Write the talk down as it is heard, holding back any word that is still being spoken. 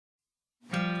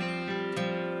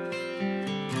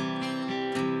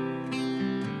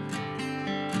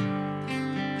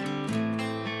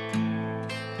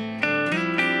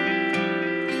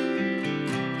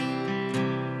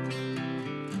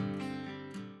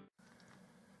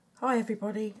Hi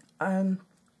everybody, I'd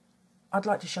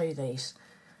like to show you these.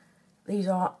 These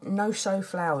are no-sew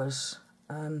flowers.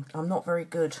 I'm not very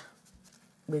good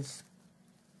with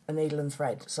a needle and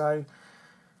thread, so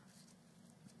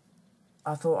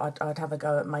I thought I'd have a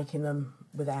go at making them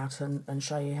without and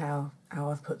show you how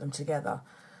I've put them together.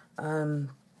 I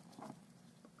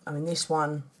mean, this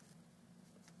one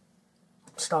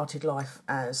started life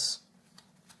as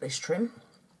this trim,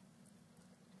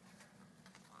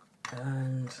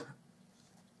 and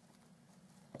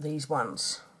these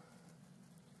ones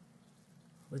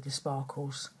with the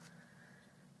sparkles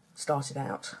started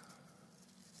out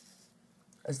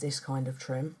as this kind of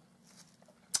trim.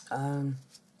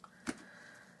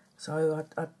 So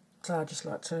I'd just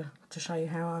like to show you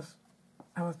how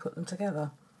I've put them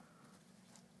together.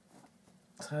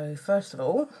 So first of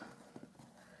all,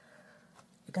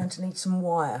 you're going to need some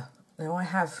wire. Now I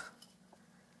have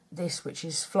this, which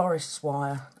is florist's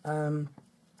wire.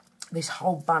 This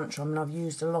whole bunch, I mean, I've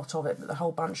used a lot of it, but the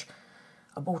whole bunch,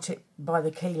 I bought it by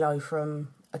the kilo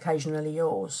from Occasionally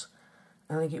Yours.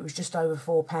 I think it was just over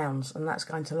 £4, and that's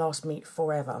going to last me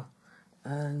forever.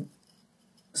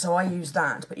 So I use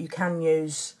that, but you can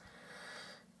use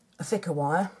a thicker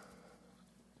wire,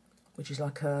 which is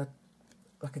like a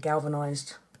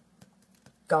galvanised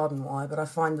garden wire, but I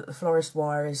find that the florist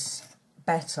wire is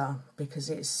better because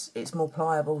it's more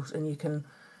pliable and you can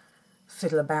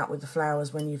fiddle about with the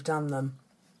flowers when you've done them.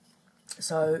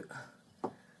 So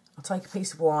I'll take a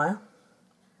piece of wire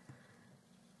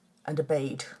and a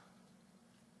bead,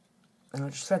 and I'll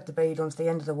just thread the bead onto the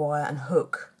end of the wire and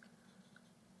hook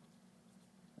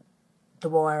the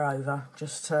wire over,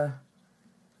 just to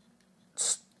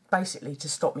basically to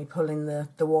stop me pulling the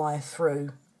wire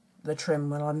through the trim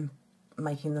when I'm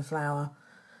making the flower.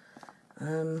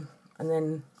 And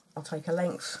then I'll take a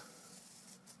length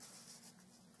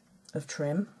of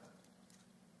trim.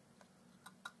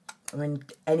 I mean,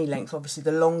 any length, obviously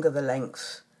the longer the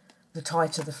length, the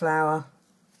tighter the flower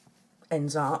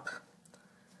ends up.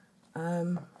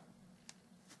 And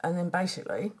then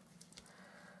basically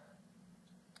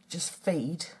just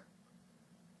feed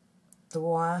the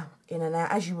wire in and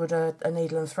out, as you would a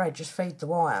needle and thread. Just feed the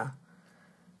wire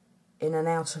in and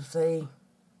out of the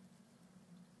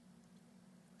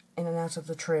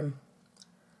trim,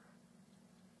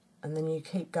 and then you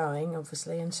keep going,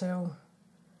 obviously, until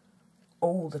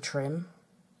all the trim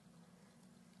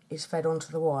is fed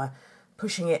onto the wire,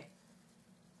 pushing it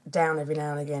down every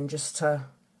now and again just to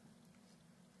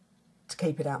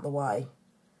keep it out the way.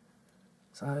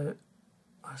 So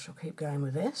I shall keep going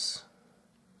with this.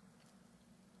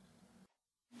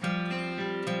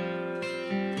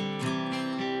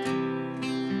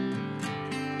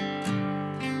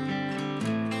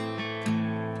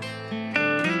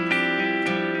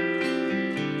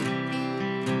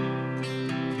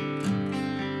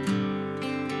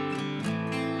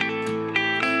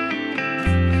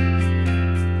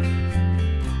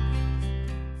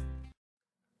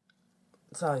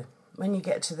 So when you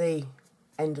get to the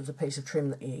end of the piece of trim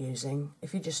that you're using,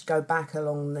 if you just go back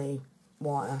along the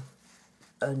wire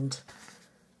and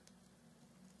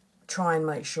try and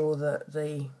make sure that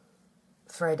the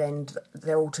thread end,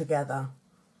 they're all together,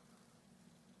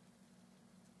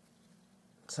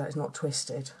 so it's not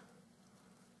twisted.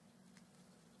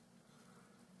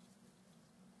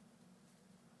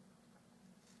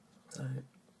 So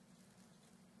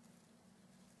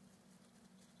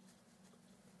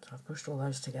I've pushed all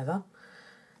those together.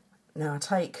 Now I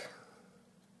take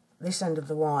this end of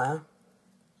the wire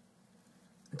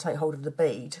and take hold of the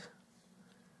bead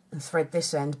and thread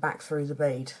this end back through the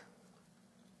bead.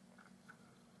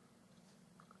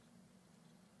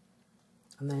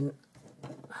 And then,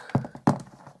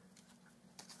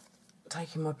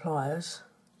 taking my pliers,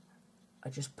 I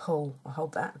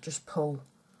hold that, just pull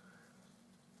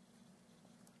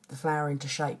the flower into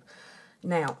shape.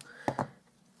 Now,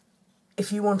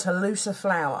 if you want a looser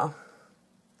flower,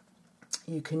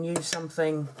 you can use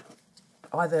something,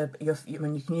 either you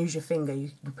can use your finger,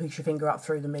 you can push your finger up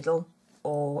through the middle,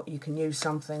 or you can use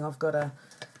something. If I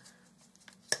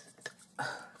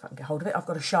can get hold of it, I've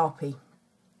got a Sharpie,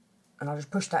 and I'll just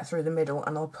push that through the middle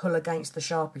and I'll pull against the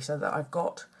Sharpie so that I've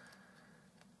got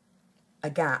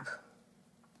a gap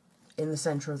in the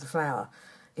centre of the flower.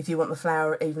 If you want the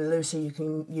flower even looser, you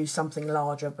can use something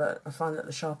larger, but I find that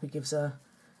the Sharpie gives a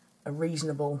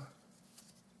reasonable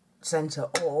centre,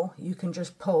 or you can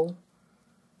just pull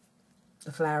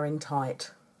the flower in tight.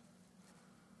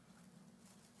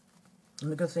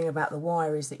 And the good thing about the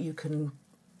wire is that you can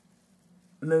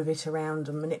move it around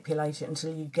and manipulate it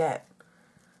until you get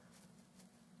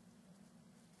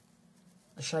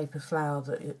the shape of flower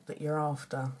that you're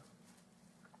after.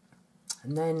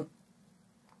 And then,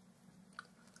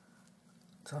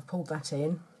 so I've pulled that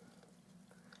in,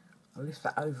 I'll lift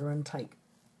that over and take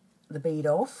the bead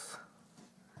off,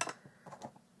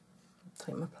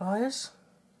 take my pliers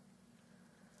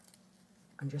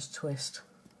and just twist,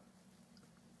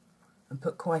 and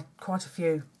put quite a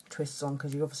few twists on,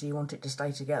 because you obviously want it to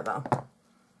stay together.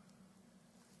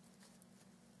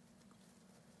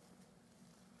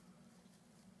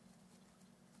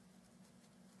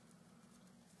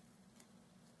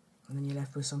 And then you're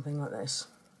left with something like this.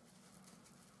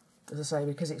 As I say,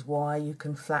 because it's wire, you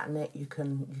can flatten it, you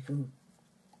can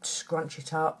scrunch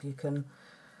it up, you can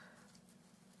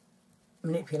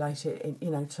manipulate it,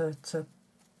 you know, to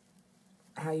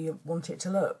how you want it to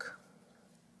look.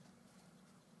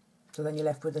 So then you're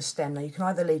left with a stem. Now you can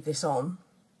either leave this on,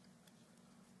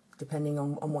 depending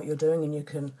on what you're doing, and you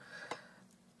can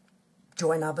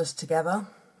join others together.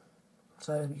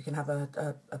 So you can have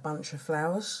a bunch of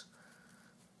flowers,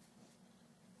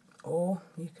 or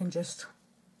you can just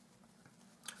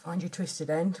find your twisted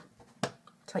end,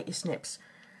 take your snips,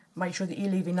 make sure that you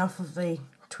leave enough of the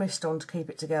twist on to keep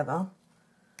it together,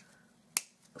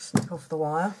 snip off the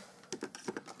wire,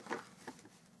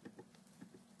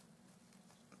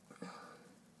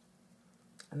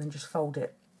 and then just fold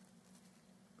it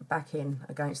back in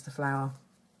against the flower,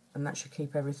 and that should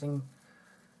keep everything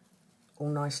all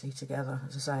nicely together,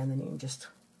 as I say, and then you can just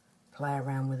play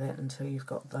around with it until you've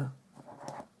got the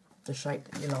shape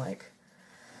that you like.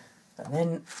 And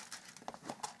then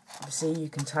obviously you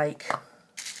can take,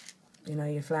 you know,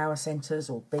 your flower centres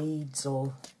or beads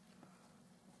or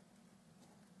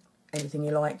anything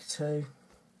you like to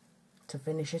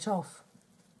finish it off.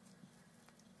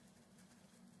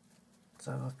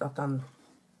 So I've done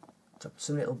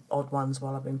some little odd ones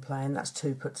while I've been playing. That's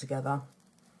 2 put together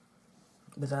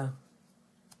with a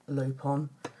loop on.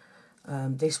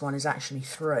 This one is actually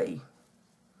 3,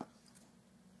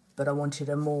 but I wanted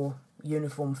a more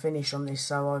uniform finish on this,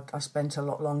 so I spent a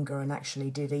lot longer and actually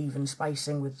did even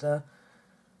spacing with the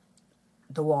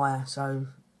wire, so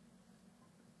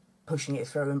pushing it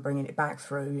through and bringing it back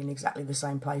through in exactly the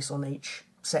same place on each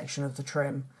section of the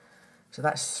trim. So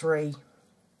that's 3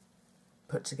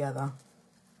 put together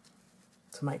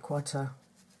to make quite a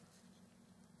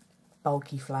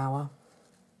bulky flower.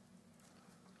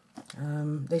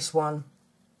 This one,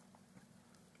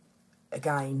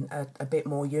 again, a bit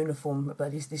more uniform,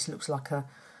 but this looks like a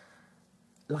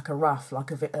ruff,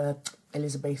 like a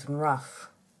Elizabethan ruff.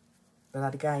 But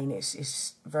that again,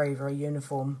 it's very, very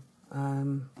uniform.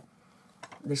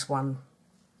 This one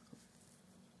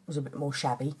was a bit more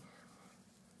shabby,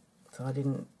 so I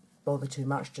didn't bother too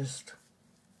much, just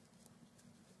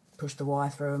pushed the wire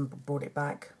through and brought it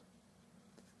back.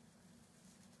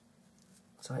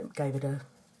 So it gave it a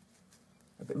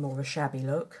bit more of a shabby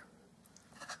look.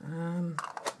 And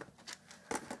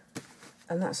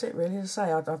that's it really. As I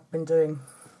say, I've been doing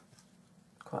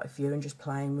quite a few and just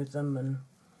playing with them and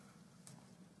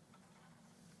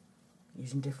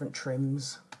using different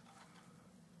trims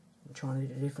and trying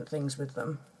to do different things with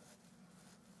them.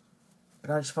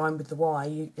 But I just find with the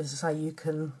wire, as I say, you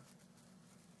can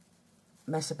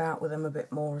mess about with them a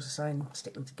bit more, as I say, and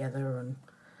stick them together. And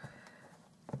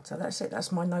so that's it.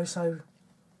 That's my no-sew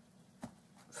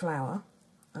flower.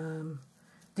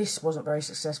 This wasn't very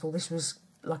successful. This was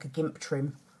like a gimp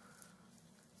trim.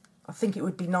 I think it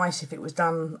would be nice if it was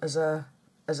done as a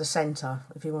centre,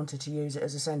 if you wanted to use it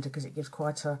as a centre, because it gives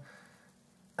quite a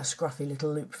scruffy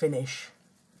little loop finish.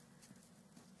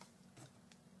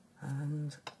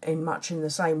 And in much in the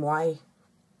same way,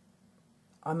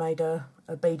 I made a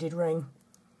beaded ring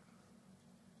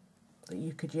that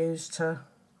you could use to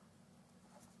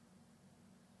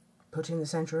put in the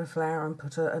centre of a flower and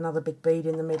put another big bead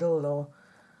in the middle, or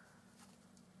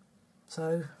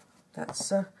so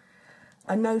that's a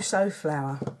no-sew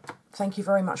flower. Thank you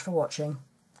very much for watching.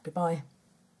 Goodbye.